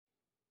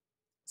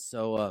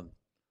So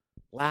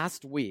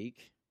last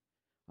week,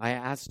 I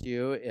asked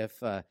you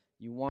if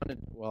you wanted.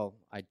 Well,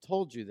 I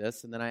told you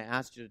this, and then I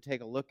asked you to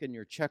take a look in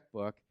your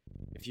checkbook.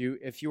 If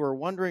you were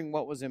wondering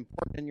what was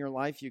important in your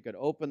life, you could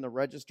open the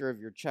register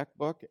of your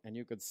checkbook, and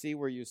you could see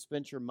where you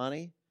spent your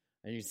money,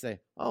 and you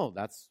say, "Oh,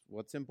 that's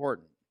what's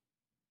important."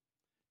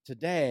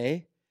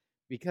 Today,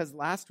 because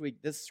last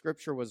week this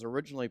scripture was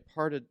originally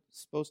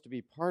supposed to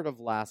be part of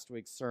last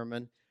week's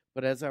sermon,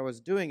 but as I was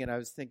doing it, I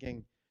was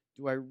thinking,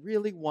 do I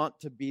really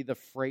want to be the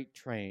freight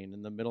train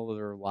in the middle of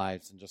their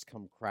lives and just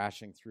come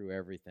crashing through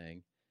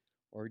everything,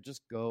 or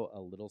just go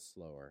a little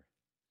slower?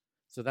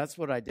 So that's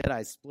what I did.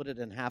 I split it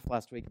in half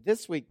last week.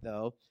 This week,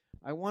 though,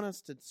 I want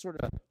us to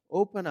sort of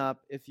open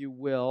up, if you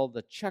will,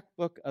 the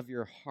checkbook of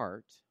your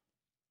heart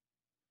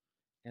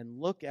and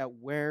look at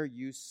where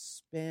you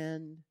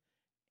spend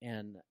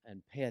and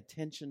pay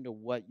attention to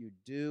what you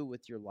do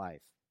with your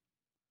life.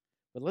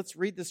 But let's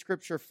read the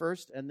scripture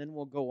first, and then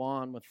we'll go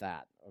on with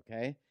that,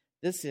 okay?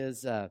 This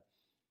is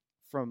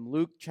from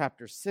Luke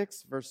chapter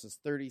 6, verses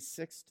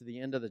 36 to the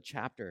end of the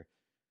chapter.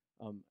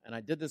 And I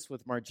did this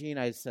with Margene.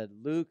 I said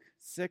Luke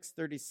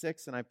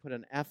 6:36, and I put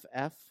an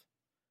FF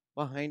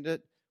behind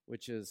it,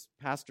 which is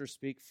pastor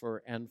speak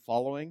for and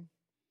following.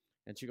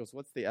 And she goes,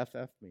 "What's the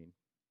FF mean?"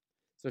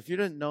 So if you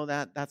didn't know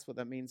that, that's what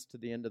that means to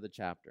the end of the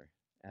chapter,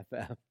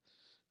 FF,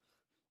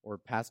 or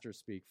pastor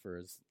speak for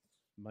as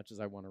much as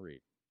I want to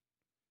read.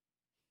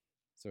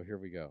 So here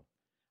we go.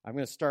 I'm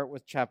going to start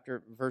with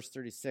verse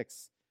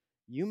 36.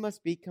 You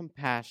must be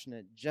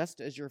compassionate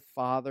just as your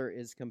Father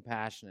is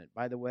compassionate.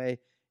 By the way,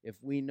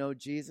 if we know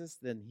Jesus,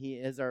 then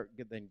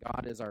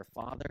God is our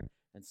Father,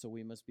 and so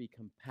we must be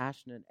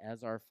compassionate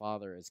as our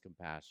Father is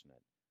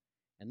compassionate.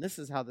 And this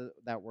is how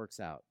that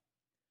works out.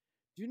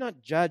 Do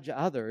not judge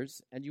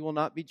others, and you will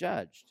not be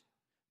judged.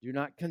 Do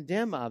not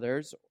condemn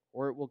others,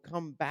 or it will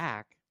come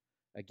back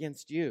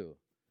against you.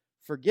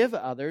 Forgive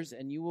others,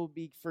 and you will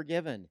be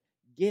forgiven.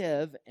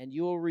 Give, and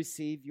you will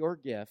receive your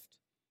gift.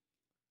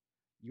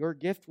 Your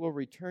gift will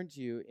return to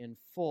you in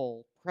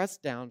full,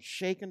 pressed down,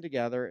 shaken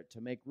together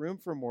to make room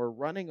for more,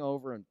 running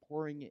over and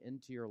pouring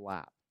into your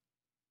lap.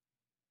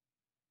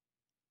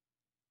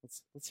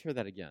 Let's hear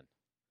that again.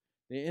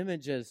 The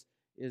image is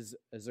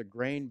a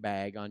grain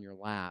bag on your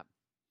lap,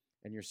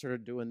 and you're sort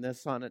of doing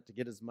this on it to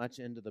get as much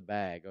into the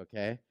bag,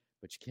 okay?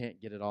 But you can't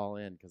get it all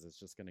in because it's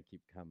just going to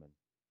keep coming.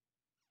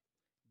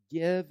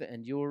 Give,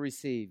 and you will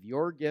receive.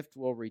 Your gift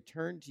will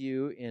return to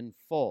you in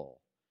full,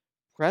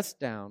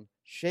 pressed down,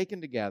 shaken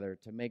together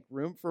to make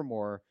room for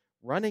more,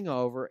 running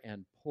over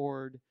and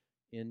poured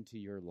into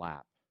your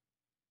lap.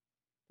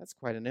 That's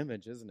quite an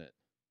image, isn't it?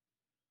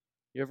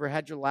 You ever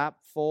had your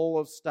lap full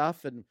of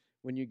stuff, and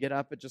when you get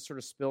up, it just sort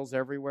of spills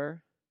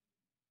everywhere?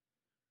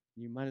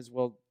 You might as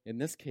well, in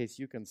this case,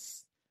 you can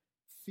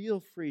feel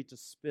free to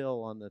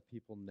spill on the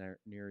people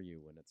near you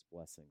when it's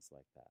blessings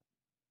like that.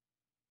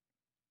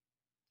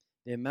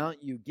 The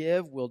amount you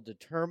give will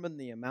determine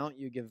the amount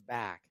you give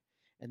back.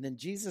 And then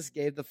Jesus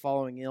gave the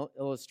following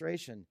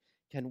illustration.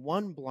 Can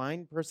one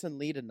blind person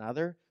lead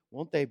another?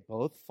 Won't they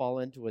both fall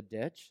into a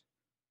ditch?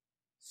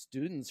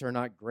 Students are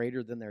not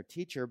greater than their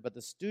teacher, but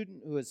the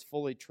student who is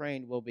fully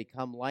trained will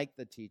become like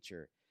the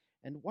teacher.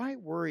 And why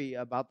worry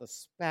about the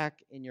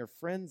speck in your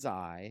friend's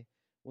eye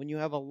when you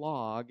have a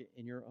log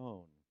in your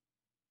own?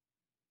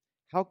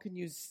 How can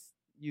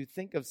you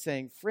think of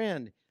saying,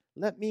 "Friend,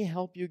 let me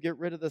help you get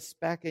rid of the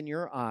speck in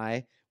your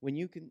eye," when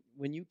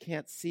you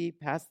can't see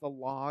past the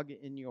log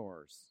in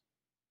yours?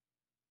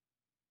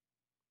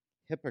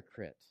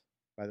 Hypocrite.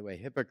 By the way,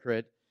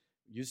 hypocrite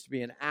used to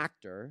be an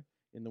actor.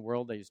 In the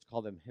world, they used to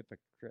call them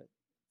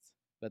hypocrites.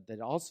 But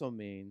that also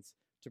means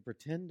to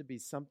pretend to be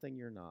something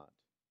you're not.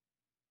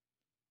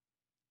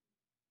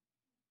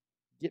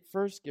 Get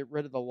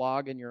rid of the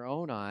log in your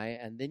own eye,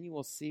 and then you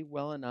will see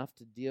well enough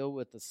to deal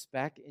with the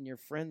speck in your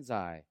friend's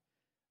eye.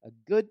 A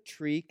good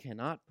tree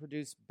cannot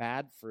produce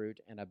bad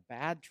fruit, and a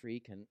bad tree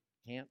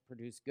can't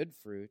produce good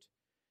fruit.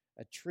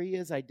 A tree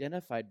is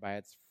identified by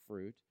its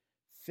fruit.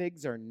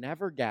 Figs are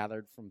never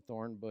gathered from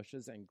thorn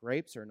bushes, and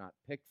grapes are not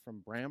picked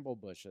from bramble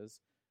bushes.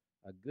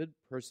 A good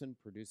person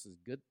produces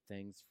good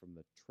things from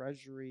the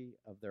treasury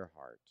of their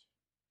heart,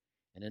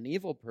 and an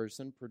evil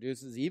person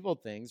produces evil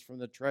things from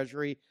the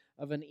treasury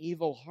of an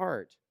evil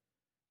heart.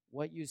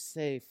 What you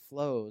say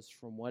flows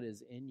from what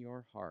is in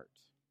your heart.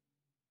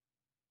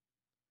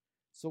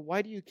 So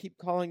why do you keep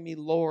calling me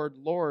Lord,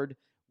 Lord,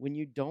 when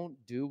you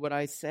don't do what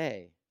I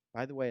say?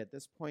 By the way, at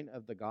this point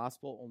of the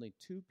gospel, only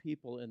 2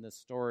 people in this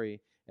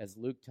story, as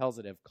Luke tells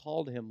it, have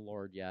called him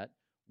Lord yet.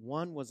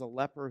 One was a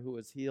leper who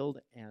was healed,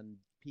 and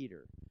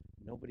Peter.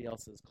 Nobody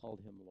else has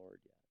called him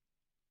Lord yet.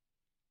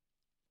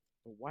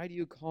 But why do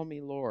you call me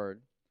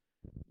Lord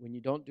when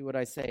you don't do what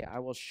I say? I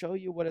will show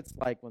you what it's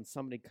like when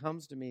somebody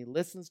comes to me,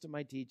 listens to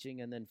my teaching,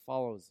 and then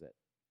follows it.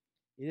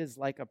 It is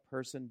like a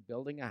person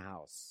building a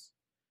house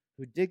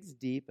who digs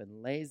deep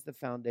and lays the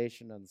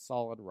foundation on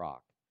solid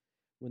rock.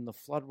 When the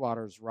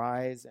floodwaters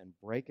rise and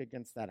break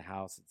against that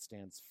house, it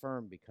stands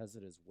firm because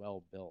it is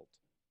well built.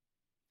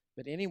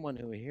 But anyone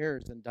who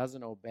hears and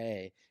doesn't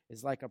obey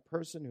is like a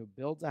person who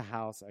builds a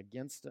house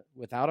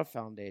without a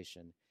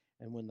foundation,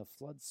 and when the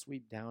floods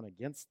sweep down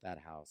against that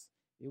house,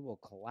 it will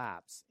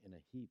collapse in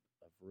a heap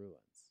of ruins.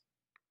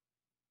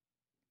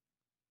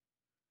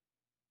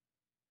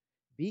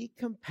 Be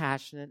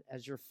compassionate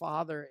as your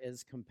Father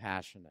is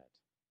compassionate.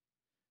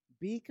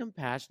 Be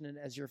compassionate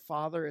as your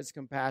Father is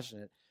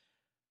compassionate.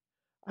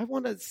 I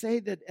want to say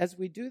that as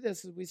we do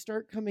this, as we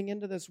start coming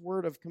into this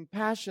word of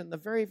compassion, the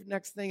very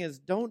next thing is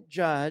don't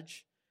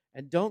judge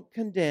and don't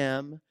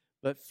condemn,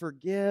 but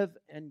forgive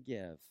and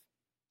give.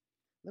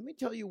 Let me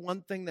tell you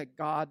one thing that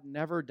God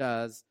never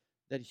does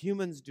that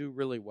humans do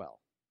really well.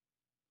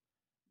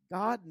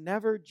 God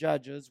never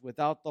judges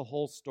without the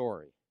whole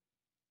story.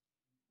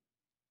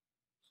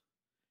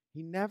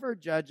 He never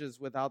judges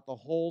without the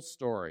whole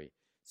story.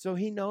 So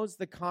he knows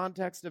the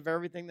context of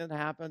everything that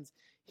happens.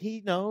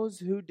 He knows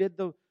who did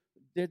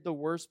the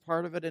worst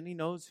part of it, and he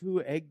knows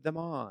who egged them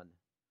on.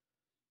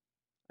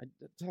 I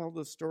tell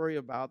the story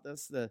about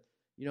this.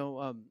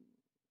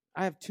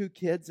 I have two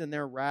kids, and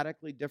they're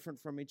radically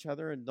different from each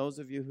other, and those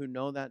of you who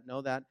know that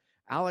know that.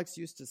 Alex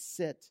used to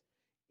sit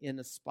in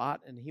a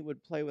spot, and he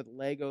would play with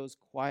Legos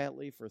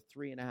quietly for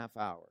 3.5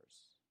 hours.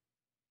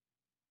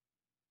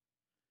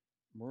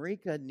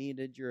 Marika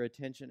needed your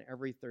attention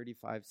every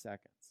 35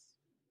 seconds.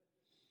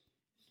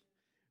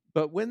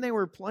 But when they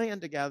were playing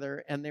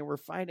together and they were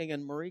fighting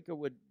and Marika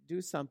would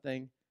do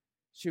something,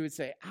 she would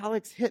say,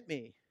 "Alex hit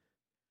me."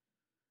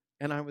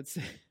 And I would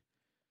say,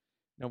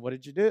 "Now what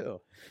did you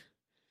do?"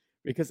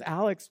 Because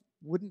Alex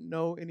wouldn't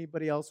know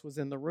anybody else was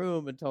in the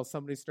room until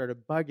somebody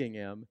started bugging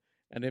him.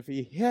 And if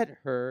he hit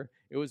her,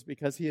 it was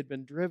because he had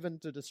been driven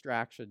to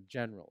distraction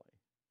generally.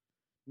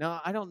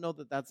 Now, I don't know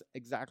that that's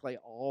exactly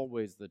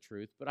always the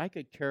truth, but I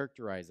could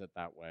characterize it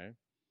that way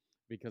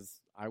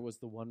because I was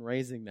the one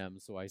raising them,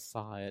 so I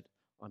saw it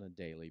on a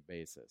daily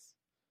basis.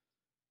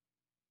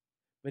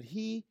 But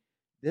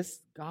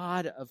this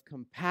God of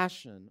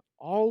compassion,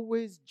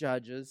 always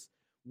judges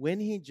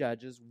when he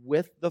judges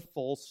with the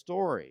full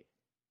story.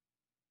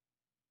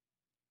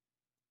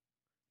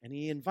 And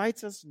he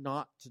invites us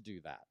not to do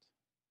that.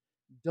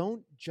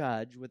 Don't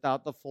judge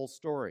without the full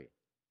story.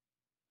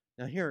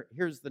 Now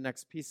here's the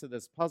next piece of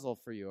this puzzle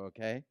for you,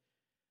 okay?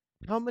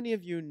 How many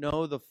of you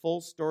know the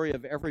full story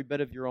of every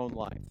bit of your own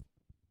life?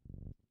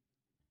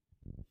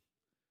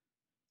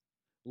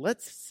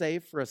 Let's say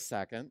for a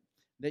second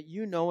that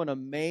you know an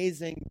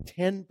amazing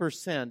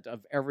 10%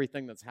 of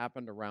everything that's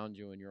happened around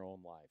you in your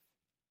own life.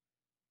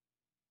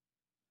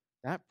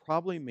 That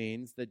probably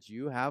means that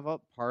you have a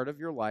part of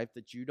your life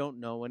that you don't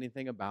know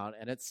anything about,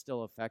 and it's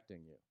still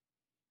affecting you.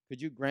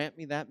 Could you grant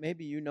me that?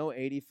 Maybe you know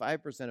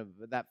 85% of it,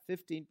 but that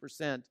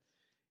 15%,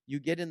 you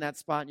get in that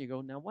spot and you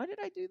go, "Now, why did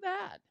I do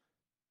that?"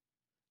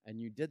 And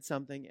you did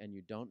something and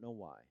you don't know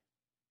why.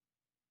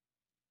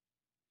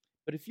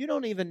 But if you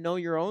don't even know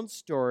your own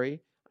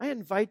story, I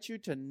invite you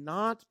to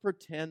not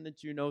pretend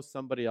that you know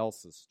somebody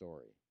else's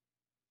story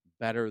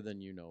better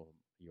than you know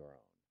your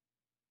own.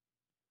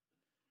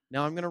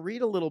 Now, I'm going to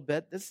read a little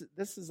bit. This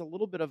is a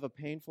little bit of a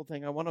painful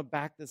thing. I want to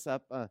back this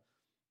up. I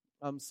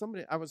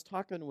was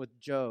talking with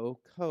Joe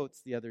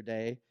Coates the other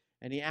day,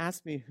 and he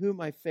asked me who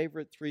my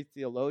favorite 3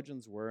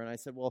 theologians were. And I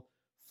said, well,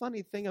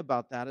 funny thing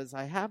about that is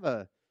I have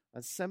a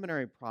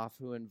seminary prof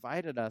who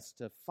invited us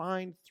to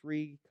find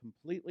 3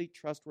 completely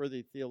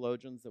trustworthy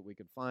theologians that we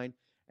could find,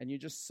 and you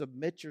just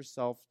submit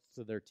yourself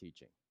to their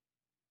teaching.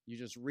 You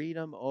just read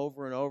them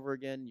over and over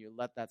again. You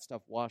let that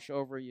stuff wash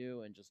over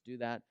you and just do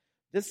that.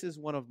 This is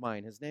one of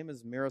mine. His name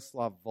is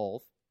Miroslav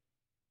Volf.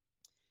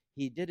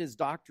 He did his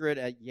doctorate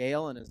at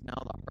Yale and is now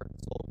the heart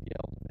and soul of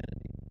Yale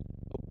Divinity.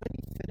 But when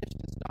he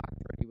finished his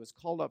doctorate, he was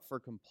called up for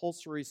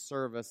compulsory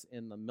service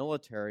in the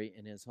military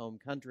in his home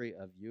country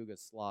of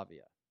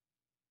Yugoslavia.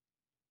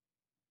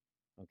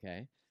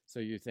 Okay, so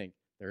you think,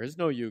 there is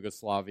no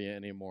Yugoslavia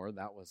anymore.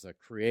 That was a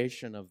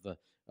creation of the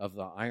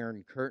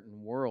Iron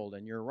Curtain world,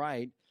 and you're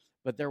right.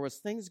 But there was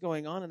things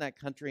going on in that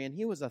country, and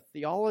he was a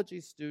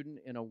theology student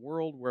in a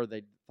world where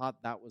they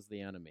thought that was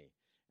the enemy.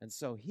 And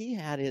so he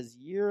had his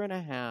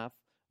 1.5 years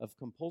of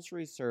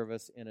compulsory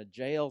service in a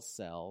jail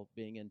cell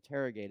being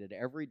interrogated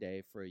every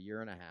day for 1.5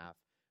 years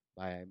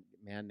by a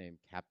man named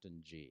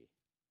Captain G.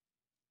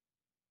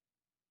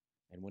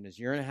 And when his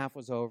 1.5 years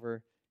was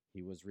over,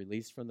 he was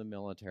released from the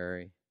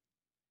military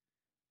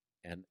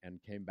and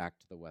came back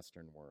to the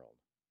Western world.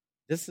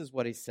 This is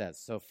what he says.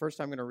 So first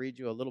I'm going to read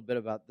you a little bit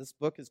about this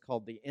book. Is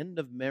called The End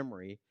of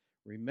Memory,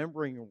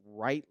 Remembering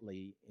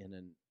Rightly in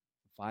a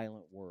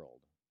Violent World.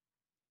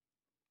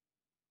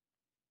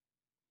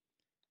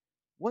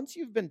 Once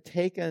you have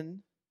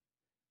taken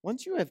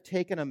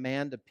a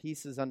man to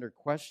pieces under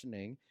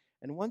questioning,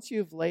 and once you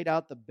have laid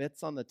out the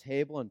bits on the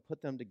table and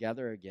put them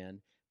together again,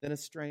 then a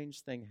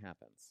strange thing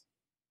happens.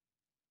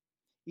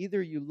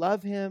 Either you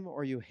love him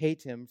or you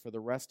hate him for the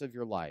rest of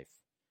your life.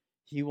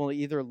 He will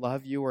either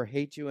love you or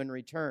hate you in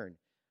return.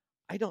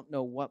 I don't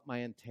know what my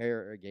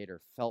interrogator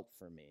felt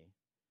for me,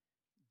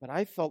 but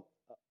I felt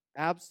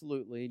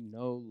absolutely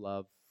no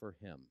love for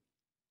him.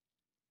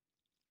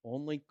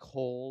 Only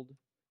cold,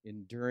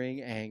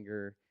 enduring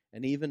anger,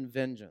 and even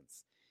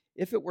vengeance.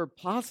 If it were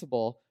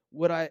possible,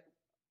 I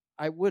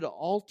would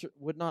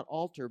not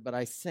alter, but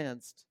I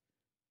sensed,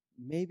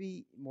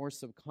 maybe more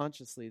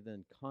subconsciously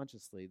than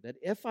consciously, that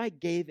if I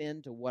gave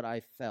in to what I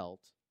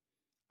felt,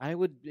 I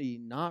would be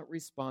not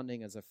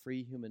responding as a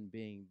free human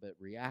being, but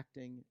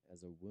reacting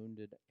as a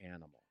wounded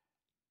animal.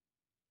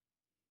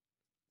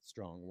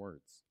 Strong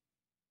words.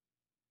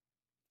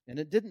 And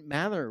it didn't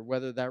matter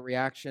whether that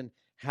reaction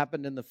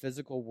happened in the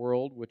physical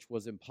world, which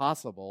was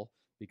impossible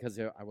because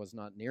I was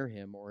not near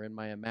him, or in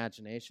my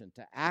imagination.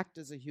 To act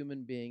as a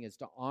human being is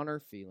to honor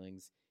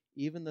feelings,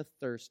 even the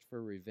thirst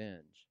for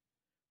revenge.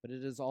 But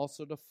it is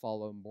also to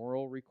follow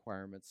moral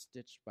requirements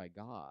stitched by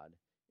God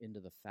into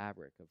the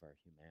fabric of our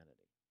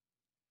humanity.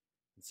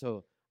 And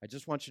so I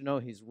just want you to know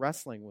he's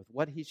wrestling with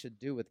what he should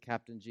do with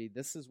Captain G.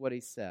 This is what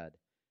he said.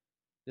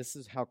 This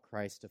is how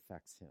Christ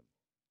affects him.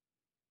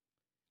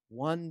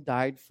 One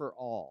died for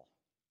all.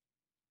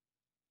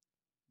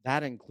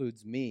 That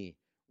includes me.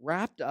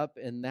 Wrapped up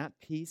in that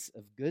piece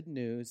of good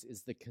news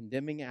is the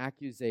condemning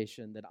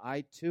accusation that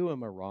I too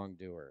am a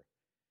wrongdoer.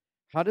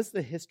 How does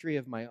the history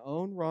of my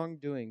own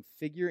wrongdoing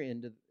figure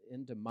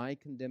into my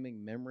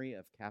condemning memory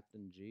of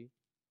Captain G?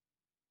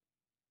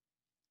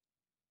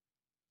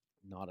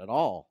 Not at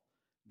all.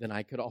 Then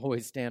I could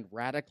always stand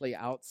radically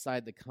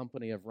outside the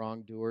company of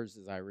wrongdoers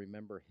as I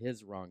remember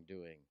his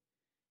wrongdoing.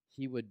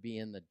 He would be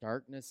in the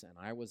darkness and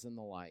I was in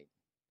the light.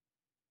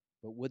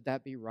 But would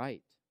that be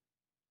right?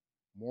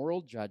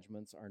 Moral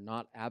judgments are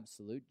not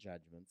absolute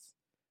judgments.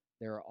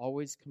 They are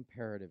always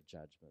comparative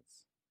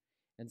judgments.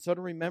 And so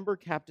to remember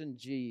Captain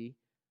G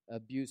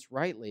abuse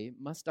rightly,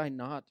 must I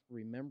not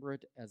remember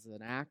it as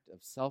an act of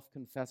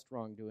self-confessed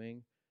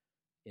wrongdoing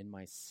in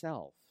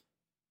myself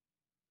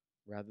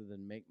rather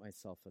than make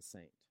myself a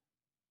saint?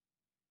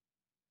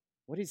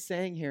 What he's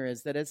saying here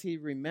is that as he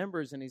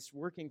remembers and he's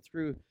working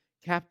through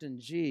Captain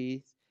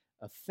G's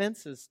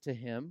offenses to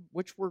him,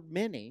 which were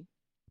many,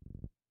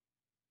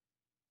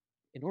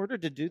 in order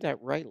to do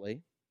that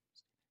rightly,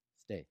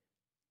 stay.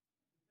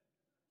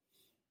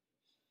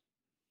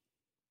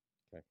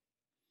 Okay.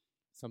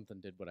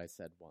 Something did what I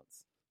said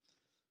once.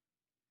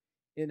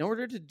 In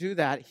order to do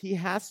that, he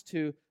has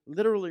to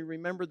literally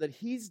remember that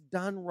he's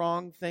done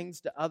wrong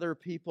things to other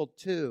people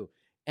too.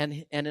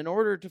 And in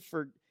order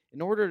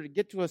to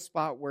get to a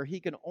spot where he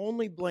can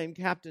only blame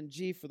Captain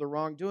G for the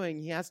wrongdoing,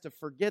 he has to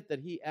forget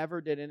that he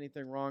ever did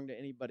anything wrong to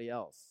anybody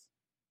else.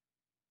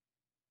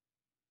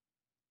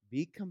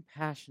 Be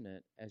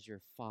compassionate as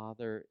your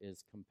Father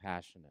is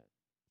compassionate.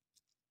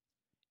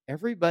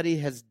 Everybody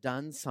has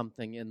done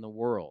something in the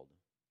world.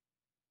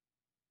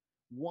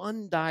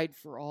 One died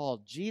for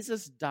all.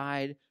 Jesus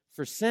died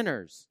for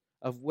sinners,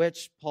 of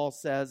which Paul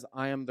says,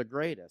 I am the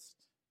greatest.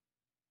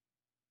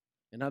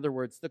 In other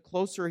words, the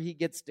closer he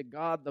gets to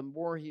God, the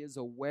more he is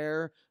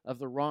aware of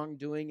the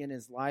wrongdoing in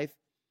his life.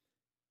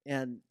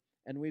 And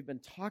we've been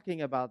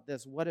talking about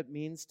this, what it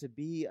means to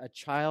be a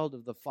child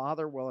of the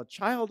Father. Well, a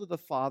child of the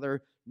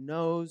Father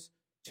knows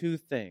two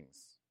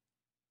things.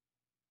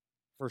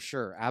 For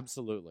sure,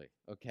 absolutely,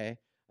 okay?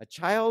 A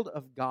child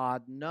of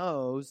God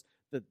knows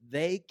that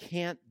they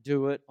can't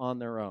do it on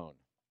their own.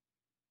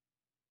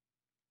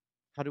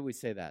 How do we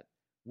say that?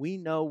 We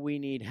know we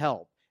need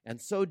help. And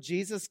so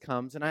Jesus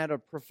comes, and I had a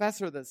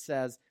professor that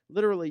says,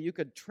 literally, you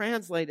could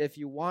translate, if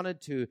you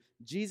wanted to,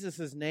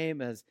 Jesus'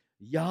 name as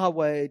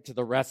Yahweh to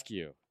the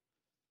rescue.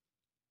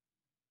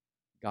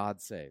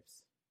 God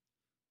saves.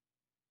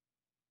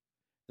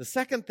 The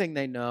second thing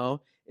they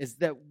know is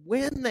that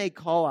when they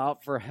call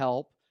out for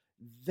help,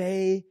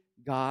 they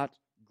got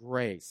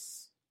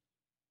grace.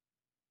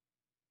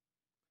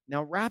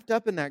 Now, wrapped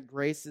up in that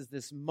grace is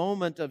this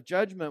moment of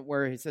judgment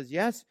where he says,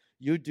 yes,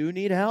 you do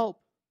need help.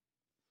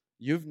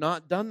 You've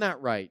not done that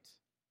right.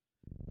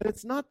 But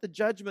it's not the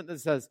judgment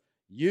that says,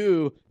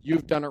 you've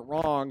done it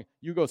wrong.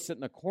 You go sit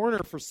in a corner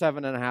for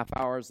 7.5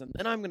 hours, and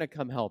then I'm going to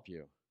come help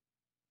you.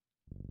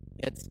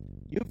 It's,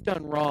 you've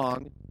done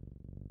wrong,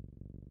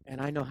 and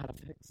I know how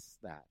to fix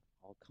that.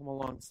 I'll come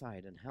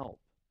alongside and help.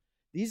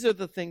 These are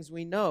the things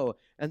we know.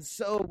 And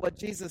so what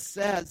Jesus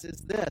says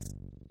is this.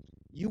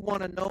 You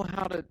want to know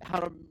how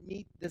to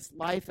meet this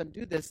life and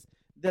do this,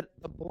 that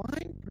the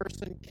blind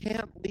person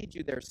can't lead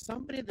you there.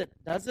 Somebody that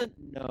doesn't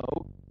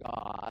know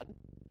God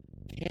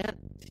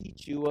can't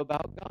teach you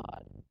about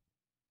God.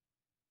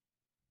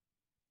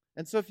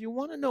 And so if you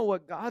want to know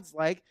what God's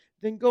like,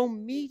 then go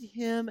meet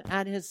him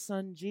at his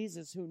son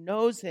Jesus, who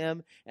knows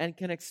him and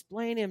can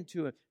explain him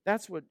to him.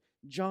 That's what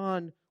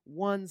John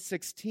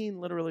 1:16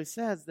 literally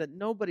says, that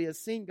nobody has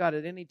seen God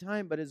at any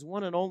time but his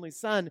one and only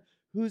Son,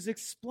 who's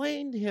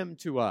explained him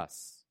to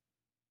us.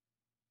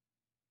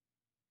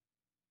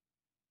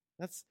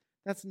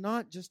 That's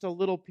not just a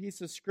little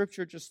piece of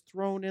scripture just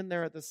thrown in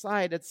there at the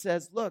side. It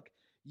says, look,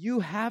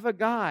 you have a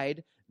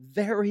guide.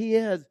 There he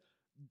is.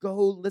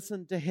 Go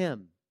listen to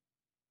him.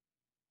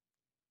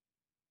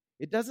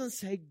 It doesn't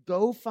say,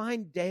 go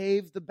find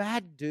Dave, the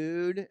bad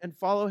dude, and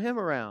follow him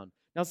around.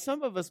 Now,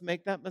 some of us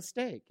make that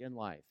mistake in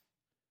life.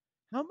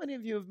 How many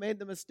of you have made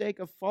the mistake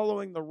of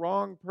following the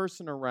wrong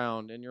person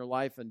around in your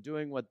life and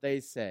doing what they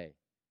say?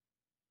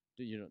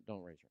 Don't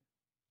raise your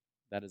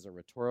hand. That is a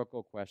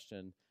rhetorical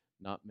question,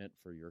 not meant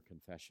for your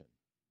confession.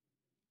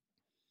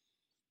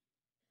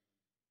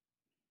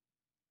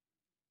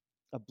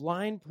 A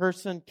blind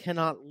person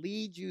cannot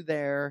lead you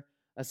there.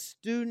 A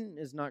student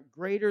is not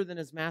greater than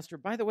his master.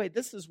 By the way,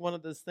 this is one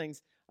of those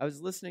things. I was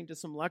listening to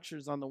some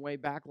lectures on the way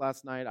back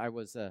last night. I'm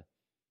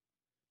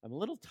a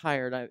little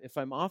tired. If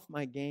I'm off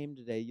my game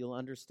today, you'll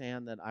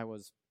understand that I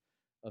was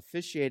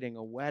officiating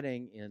a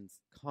wedding in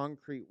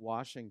Concrete,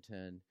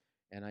 Washington,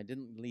 and I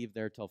didn't leave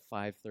there till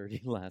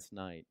 5:30 last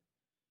night.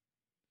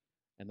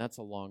 And that's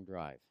a long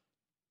drive.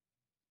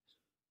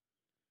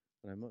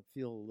 And I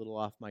feel a little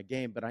off my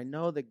game, but I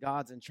know that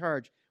God's in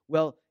charge.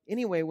 Well,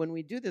 anyway, when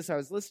we do this, I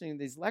was listening to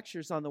these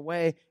lectures on the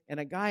way, and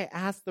a guy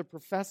asked the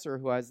professor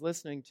who I was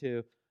listening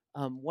to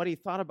what he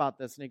thought about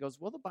this. And he goes,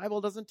 well, the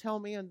Bible doesn't tell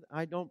me, and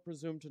I don't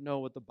presume to know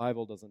what the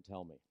Bible doesn't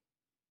tell me.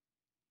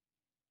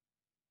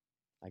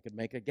 I could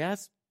make a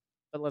guess,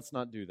 but let's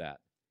not do that.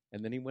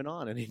 And then he went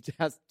on, and he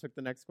took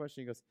the next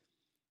question. He goes,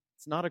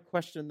 it's not a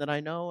question that I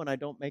know, and I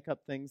don't make up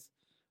things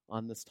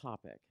on this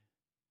topic.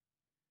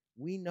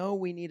 We know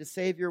we need a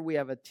Savior, we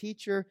have a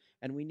teacher,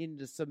 and we need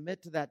to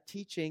submit to that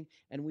teaching,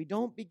 and we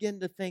don't begin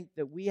to think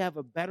that we have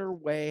a better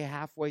way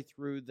halfway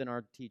through than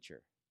our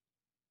teacher.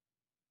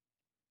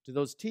 To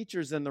those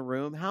teachers in the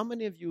room, how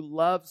many of you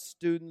love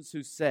students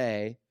who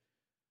say,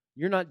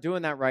 you're not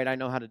doing that right, I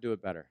know how to do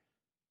it better?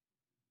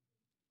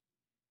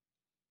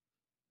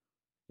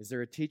 Is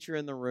there a teacher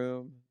in the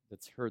room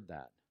that's heard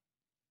that?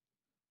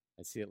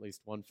 I see at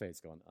least one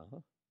face going, uh-huh.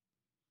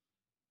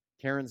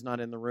 Karen's not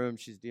in the room.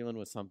 She's dealing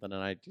with something,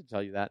 and I can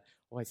tell you that.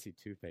 Oh, I see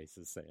two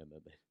faces saying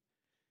that.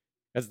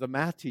 As the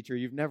math teacher,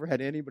 you've never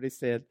had anybody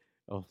say,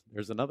 oh,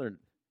 there's another.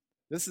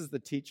 This is the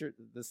teacher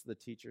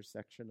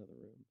section of the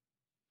room.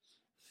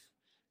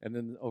 And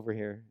then over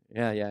here,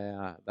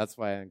 yeah. That's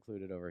why I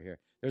included over here.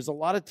 There's a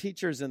lot of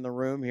teachers in the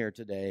room here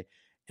today,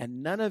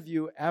 and none of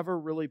you ever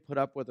really put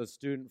up with a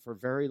student for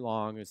very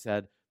long who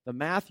said, the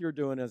math you're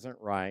doing isn't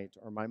right,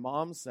 or my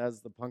mom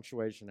says the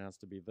punctuation has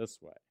to be this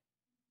way.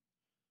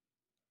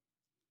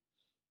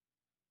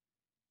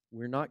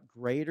 We're not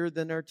greater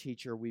than our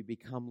teacher. We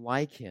become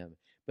like him.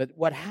 But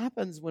what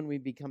happens when we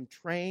become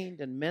trained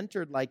and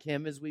mentored like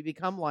him is we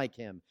become like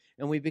him.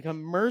 And we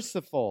become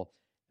merciful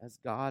as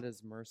God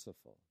is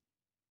merciful.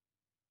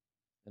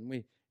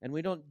 And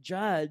we don't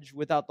judge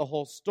without the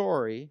whole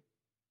story,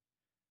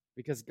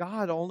 because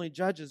God only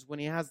judges when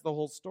he has the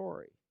whole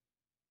story.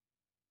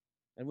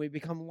 And we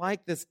become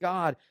like this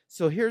God.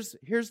 So here's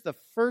the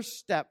first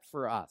step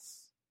for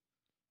us.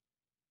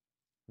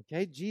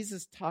 Okay,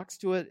 Jesus talks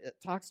to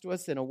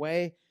us in a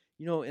way,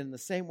 in the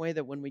same way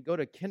that when we go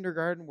to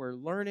kindergarten, we're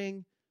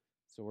learning.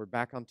 So we're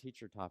back on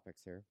teacher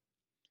topics here.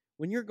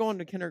 When you're going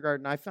to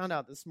kindergarten, I found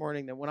out this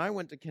morning that when I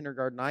went to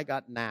kindergarten, I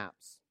got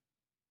naps.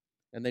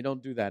 And they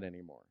don't do that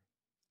anymore.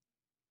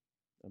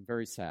 I'm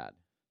very sad.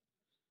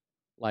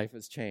 Life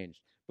has changed.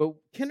 But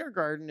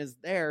kindergarten is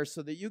there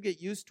so that you get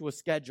used to a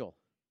schedule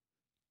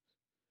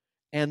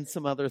and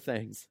some other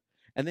things.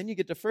 And then you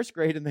get to first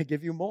grade and they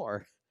give you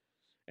more.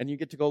 And you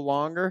get to go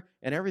longer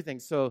and everything.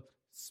 So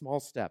small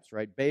steps,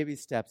 right? Baby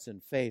steps in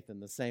faith in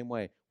the same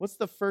way. What's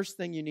the first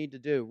thing you need to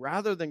do?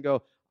 Rather than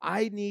go,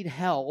 I need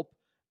help,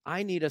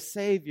 I need a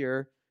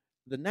Savior,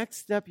 the next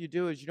step you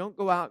do is you don't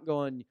go out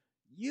going,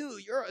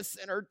 you're a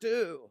sinner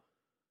too.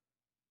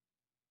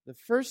 The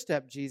first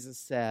step, Jesus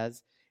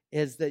says,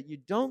 is that you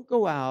don't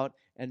go out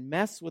and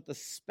mess with the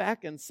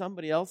speck in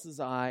somebody else's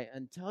eye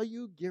until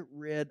you get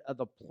rid of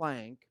the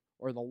plank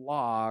or the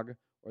log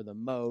or the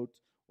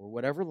mote or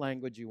whatever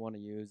language you want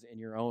to use in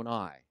your own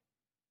eye.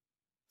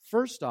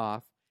 First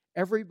off,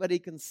 everybody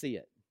can see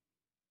it.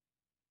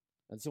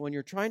 And so when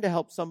you're trying to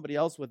help somebody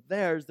else with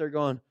theirs, they're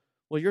going,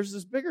 well, yours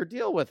is bigger,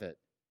 deal with it.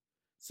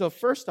 So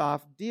first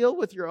off, deal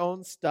with your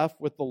own stuff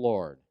with the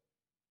Lord.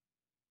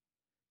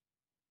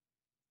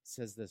 It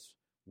says this,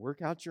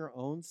 work out your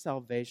own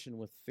salvation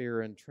with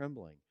fear and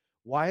trembling.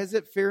 Why is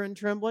it fear and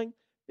trembling?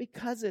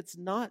 Because it's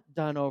not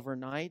done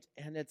overnight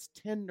and it's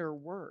tender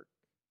work.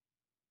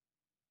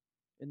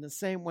 In the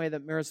same way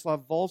that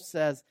Miroslav Volf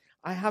says,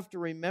 I have to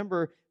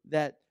remember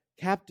that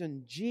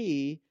Captain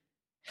G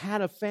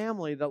had a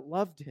family that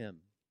loved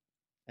him,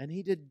 and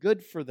he did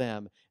good for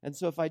them. And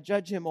so if I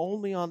judge him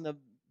only on the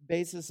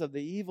basis of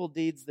the evil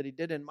deeds that he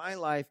did in my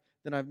life,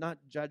 then I've not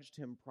judged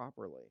him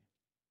properly.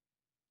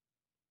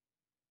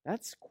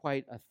 That's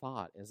quite a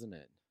thought, isn't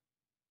it?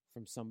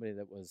 From somebody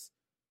that was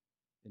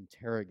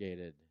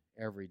interrogated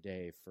every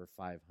day for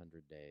 500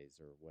 days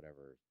or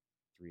whatever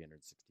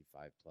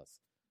 365 plus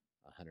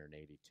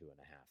 182 and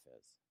a half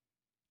is.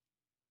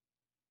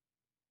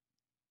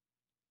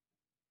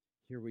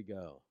 Here we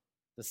go.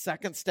 The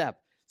second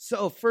step.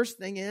 So first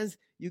thing is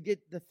you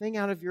get the thing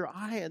out of your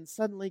eye and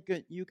suddenly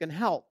you can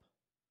help.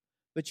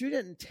 But you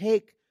didn't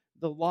take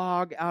the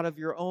log out of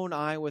your own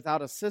eye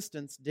without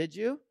assistance, did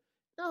you?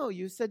 No,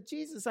 you said,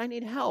 Jesus, I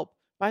need help.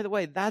 By the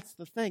way, that's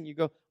the thing. You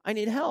go, I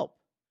need help.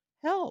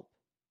 Help.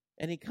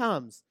 And he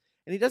comes.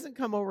 And he doesn't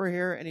come over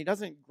here and he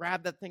doesn't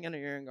grab that thing in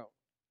your ear and go,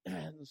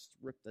 let's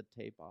rip the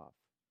tape off.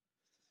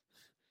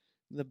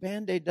 The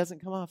Band-Aid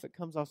doesn't come off. It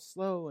comes off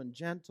slow and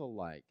gentle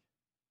like.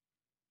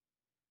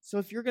 So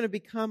if you're going to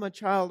become a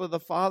child of the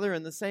Father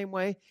in the same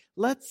way,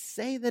 let's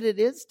say that it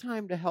is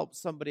time to help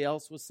somebody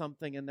else with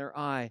something in their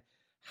eye.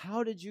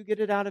 How did you get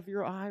it out of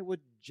your eye? With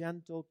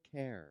gentle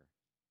care.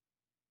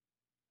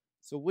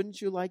 So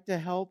wouldn't you like to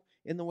help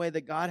in the way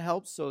that God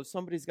helps? So if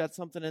somebody's got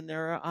something in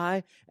their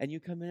eye and you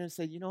come in and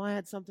say, I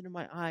had something in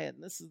my eye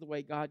and this is the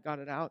way God got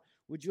it out.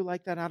 Would you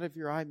like that out of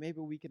your eye? Maybe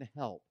we can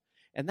help.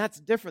 And that's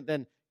different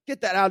than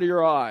get that out of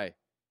your eye.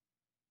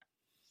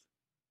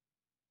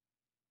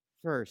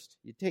 First,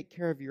 you take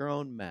care of your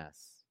own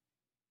mess.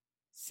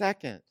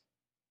 Second,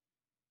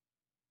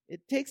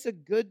 it takes a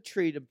good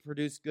tree to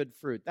produce good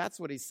fruit. That's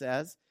what he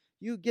says.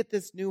 You get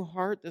this new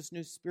heart, this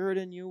new spirit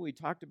in you. We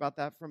talked about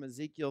that from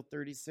Ezekiel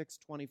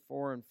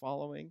 36:24 and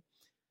following.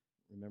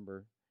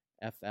 Remember,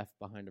 FF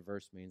behind a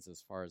verse means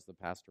as far as the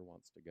pastor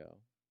wants to go.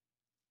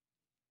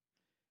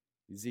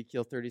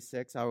 Ezekiel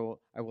 36, I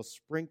will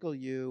sprinkle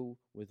you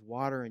with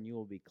water and you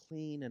will be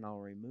clean, and I'll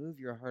remove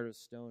your heart of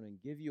stone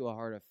and give you a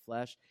heart of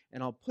flesh,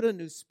 and I'll put a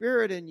new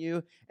spirit in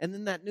you, and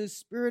then that new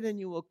spirit in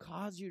you will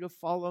cause you to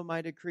follow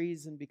my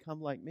decrees and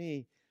become like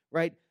me,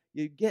 right?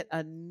 You get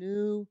a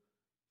new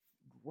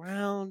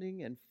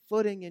grounding and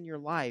footing in your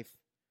life.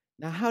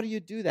 Now, how do you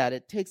do that?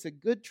 It takes a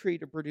good tree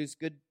to produce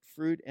good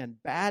fruit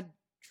and bad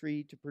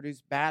tree to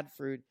produce bad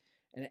fruit,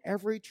 and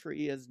every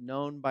tree is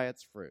known by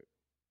its fruit.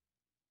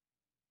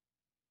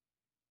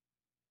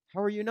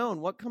 How are you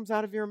known? What comes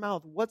out of your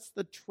mouth? What's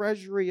the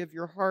treasury of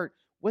your heart?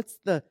 What's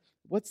the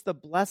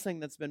blessing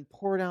that's been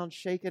poured out,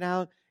 shaken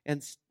out,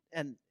 and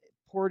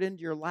poured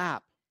into your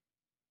lap?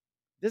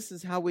 This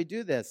is how we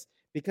do this,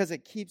 because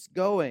it keeps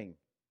going.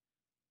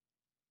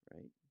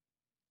 Right?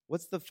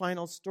 What's the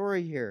final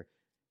story here?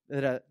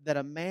 That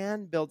a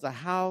man builds a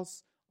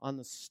house on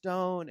the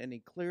stone, and he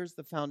clears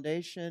the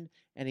foundation,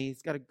 and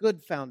he's got a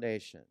good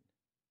foundation.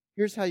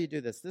 Here's how you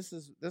do this. This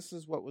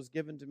is what was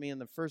given to me in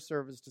the first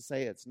service to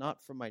say. It's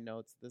not from my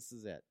notes. This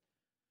is it.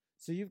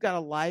 So you've got a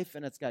life,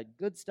 and it's got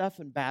good stuff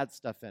and bad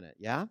stuff in it,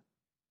 yeah?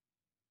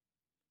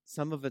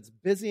 Some of it's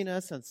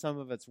busyness, and some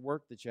of it's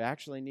work that you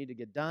actually need to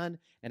get done,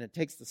 and it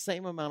takes the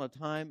same amount of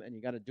time, and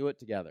you got to do it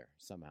together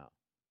somehow.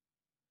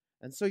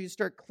 And so you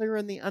start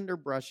clearing the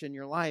underbrush in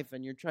your life,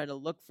 and you're trying to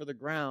look for the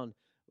ground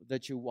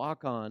that you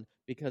walk on,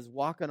 because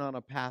walking on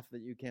a path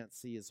that you can't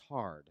see is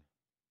hard.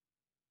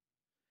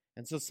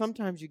 And so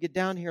sometimes you get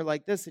down here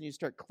like this and you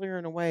start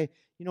clearing away,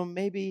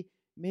 maybe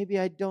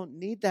I don't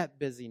need that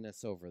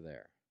busyness over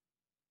there.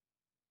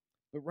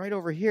 But right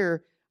over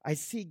here, I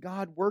see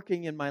God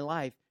working in my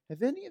life.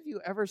 Have any of you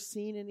ever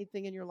seen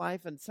anything in your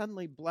life and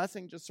suddenly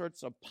blessing just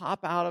starts to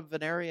pop out of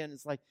an area and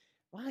it's like,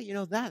 wow,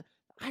 that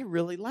I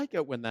really like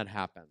it when that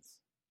happens.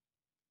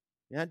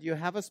 Yeah, do you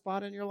have a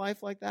spot in your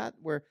life like that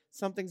where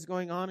something's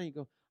going on and you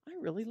go, I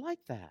really like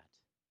that.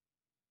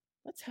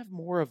 Let's have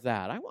more of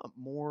that. I want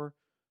more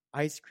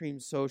ice cream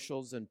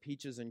socials and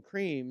peaches and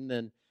cream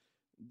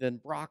than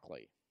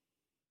broccoli.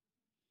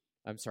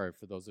 I'm sorry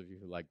for those of you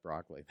who like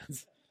broccoli.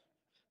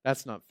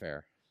 That's not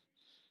fair.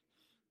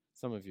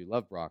 Some of you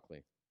love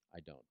broccoli. I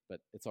don't,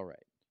 but it's all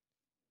right.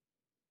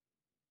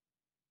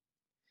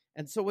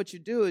 And so what you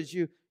do is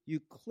you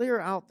clear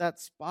out that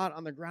spot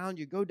on the ground,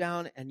 you go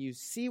down and you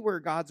see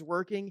where God's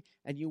working,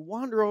 and you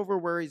wander over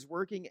where he's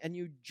working, and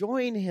you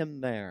join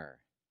him there.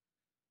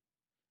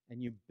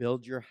 And you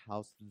build your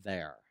house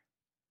there.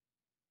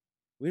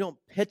 We don't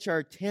pitch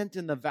our tent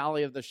in the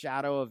valley of the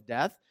shadow of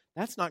death.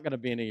 That's not going to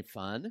be any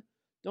fun.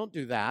 Don't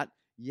do that.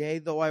 Yea,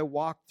 though I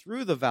walk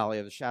through the valley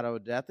of the shadow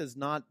of death is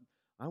not,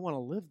 I want to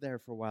live there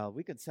for a while.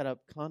 We could set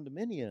up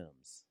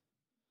condominiums.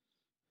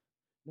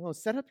 No,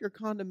 set up your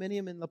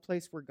condominium in the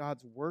place where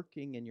God's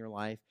working in your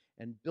life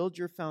and build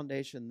your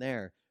foundation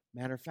there.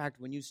 Matter of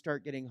fact, when you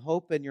start getting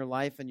hope in your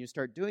life and you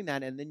start doing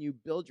that, and then you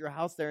build your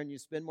house there and you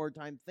spend more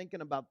time thinking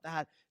about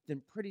that,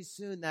 then pretty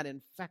soon that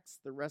infects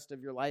the rest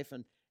of your life.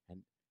 And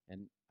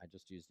I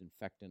just used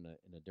infect in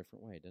a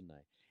different way, didn't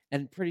I?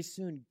 And pretty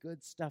soon,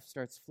 good stuff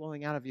starts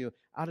flowing out of you.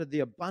 Out of the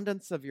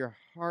abundance of your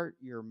heart,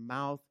 your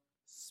mouth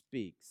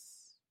speaks.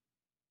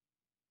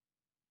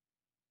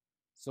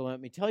 So let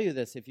me tell you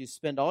this. If you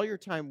spend all your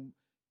time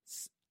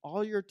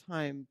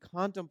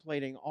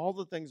contemplating all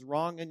the things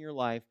wrong in your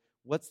life,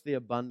 what's the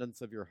abundance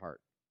of your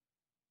heart?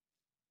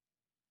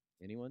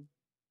 Anyone?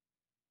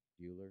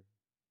 Bueller.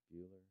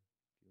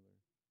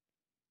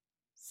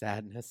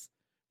 Sadness.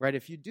 Right?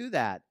 If you do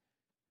that,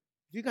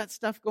 if you got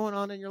stuff going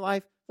on in your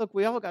life, look,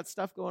 we all got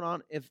stuff going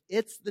on. If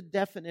it's the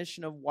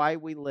definition of why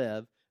we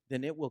live,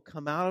 then it will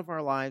come out of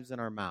our lives and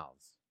our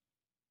mouths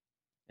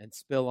and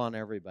spill on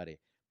everybody.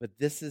 But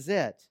this is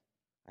it.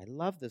 I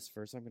love this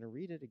verse. I'm going to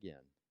read it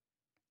again.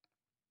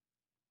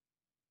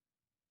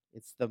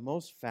 It's the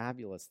most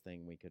fabulous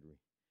thing we could read.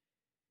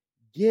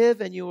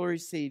 Give and you will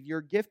receive.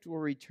 Your gift will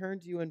return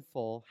to you in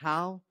full.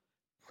 How?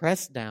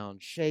 Pressed down,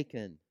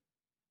 shaken,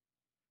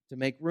 to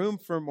make room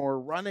for more,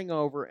 running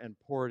over and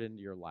poured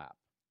into your lap.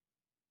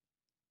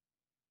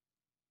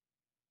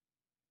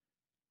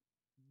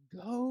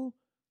 Go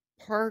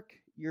park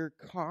your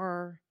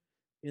car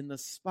in the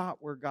spot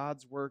where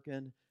God's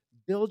working.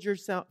 Build your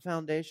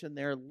foundation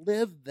there.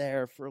 Live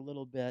there for a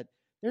little bit.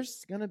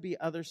 There's going to be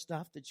other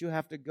stuff that you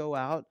have to go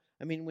out.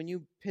 I mean, when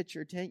you pitch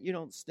your tent, you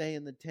don't stay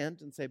in the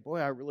tent and say, boy,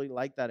 I really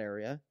like that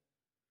area.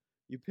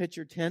 You pitch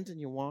your tent and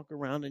you walk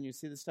around and you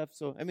see the stuff.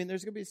 So, I mean,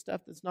 there's going to be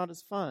stuff that's not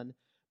as fun.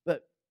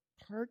 But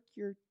park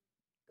your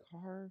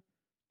car,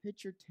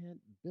 pitch your tent,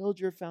 build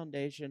your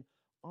foundation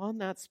on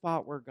that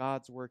spot where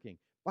God's working.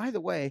 By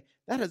the way,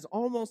 that is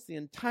almost the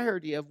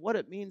entirety of what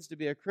it means to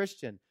be a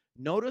Christian.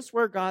 Notice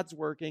where God's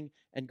working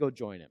and go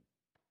join him.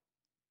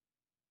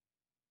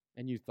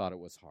 And you thought it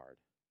was hard.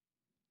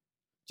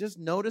 Just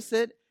notice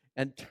it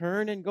and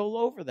turn and go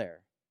over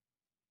there.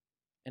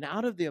 And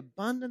out of the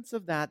abundance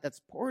of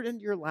that's poured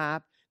into your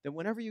lap, that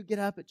whenever you get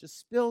up, it just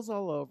spills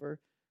all over.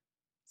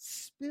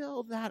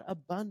 Spill that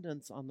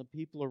abundance on the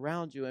people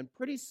around you. And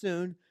pretty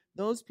soon,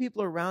 those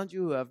people around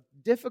you who have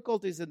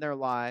difficulties in their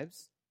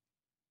lives,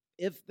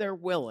 if they're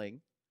willing,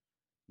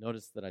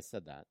 notice that I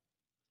said that,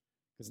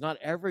 because not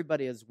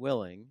everybody is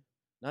willing.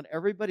 Not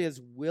everybody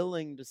is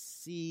willing to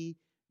see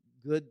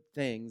good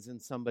things in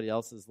somebody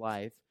else's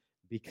life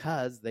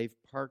because they've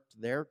parked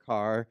their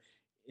car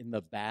in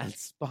the bad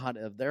spot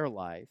of their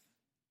life.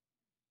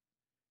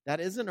 That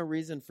isn't a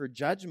reason for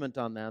judgment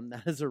on them.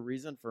 That is a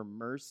reason for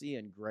mercy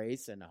and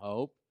grace and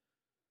hope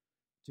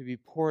to be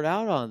poured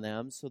out on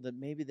them so that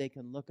maybe they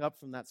can look up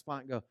from that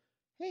spot and go,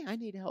 hey, I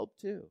need help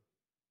too.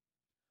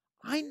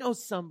 I know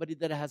somebody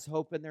that has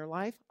hope in their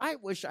life. I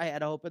wish I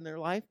had hope in their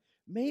life.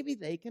 Maybe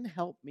they can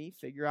help me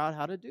figure out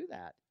how to do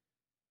that.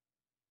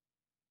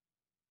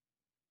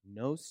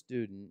 No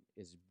student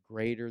is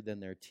greater than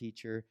their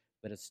teacher,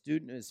 but a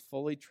student who is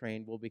fully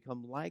trained will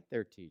become like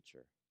their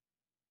teacher.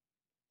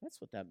 That's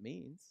what that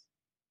means.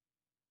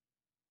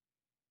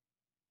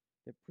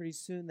 That pretty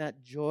soon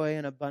that joy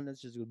and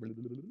abundance just goes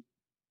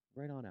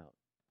right on out.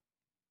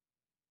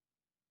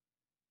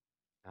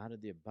 Out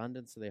of the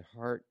abundance of the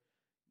heart,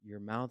 your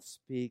mouth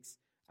speaks.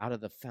 Out of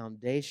the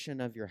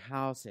foundation of your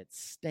house, it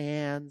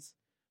stands.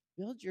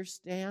 Build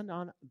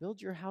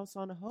your house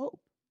on hope.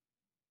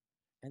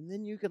 And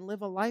then you can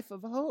live a life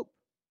of hope.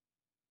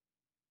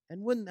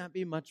 And wouldn't that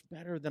be much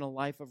better than a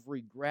life of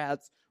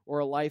regrets or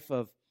a life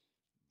of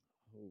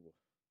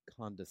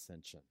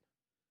condescension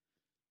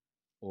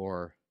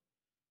or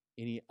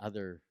any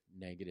other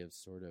negative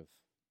sort of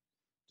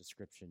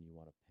description you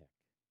want to pick?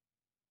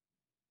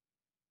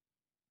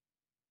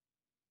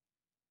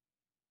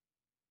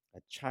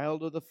 A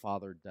child of the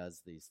Father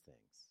does these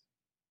things,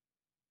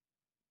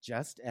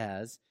 just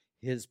as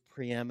his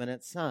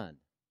preeminent Son.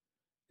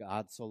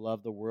 God so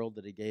loved the world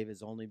that he gave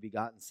his only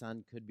begotten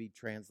Son could be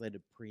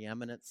translated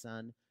preeminent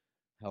Son.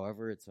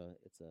 However, it's a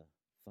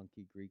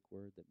funky Greek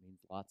word that means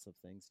lots of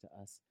things to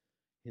us.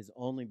 His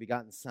only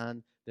begotten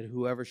Son, that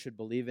whoever should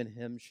believe in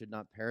him should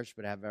not perish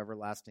but have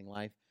everlasting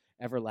life.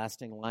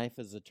 Everlasting life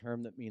is a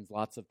term that means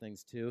lots of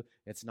things too.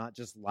 It's not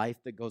just life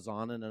that goes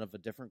on and of a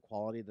different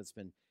quality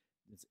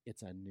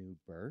it's a new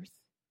birth.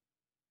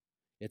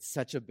 It's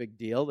such a big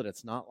deal that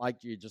it's not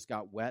like you just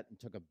got wet and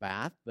took a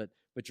bath, but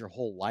your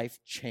whole life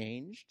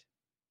changed.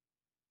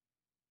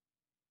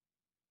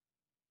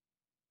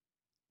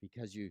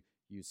 Because you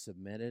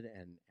submitted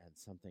and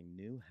something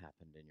new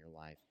happened in your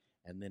life,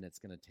 and then it's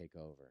going to take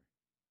over.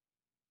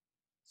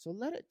 So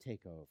let it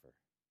take over.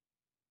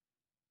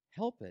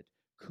 Help it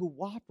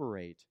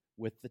cooperate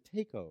with the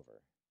takeover.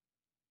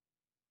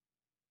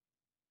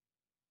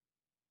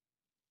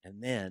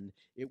 And then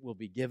it will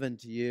be given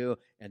to you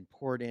and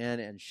poured in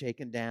and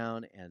shaken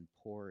down and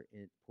poured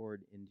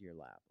into your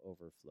lap,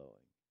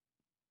 overflowing.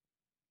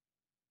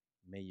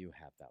 May you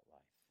have that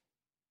life.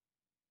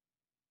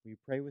 Will you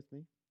pray with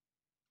me?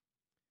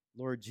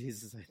 Lord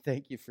Jesus, I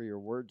thank you for your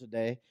word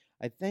today.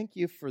 I thank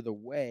you for the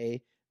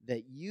way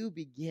that you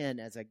begin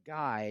as a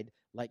guide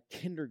like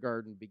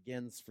kindergarten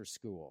begins for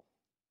school.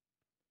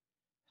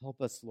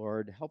 Help us,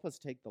 Lord. Help us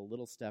take the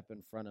little step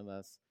in front of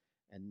us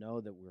and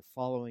know that we're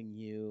following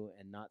you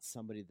and not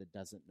somebody that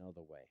doesn't know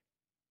the way.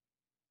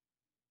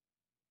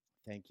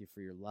 Thank you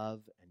for your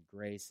love and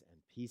grace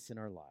and peace in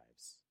our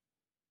lives.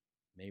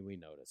 May we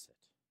notice it.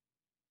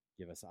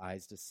 Give us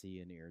eyes to see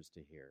and ears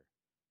to hear.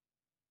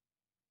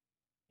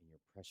 In your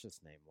precious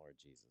name, Lord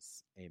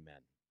Jesus.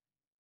 Amen.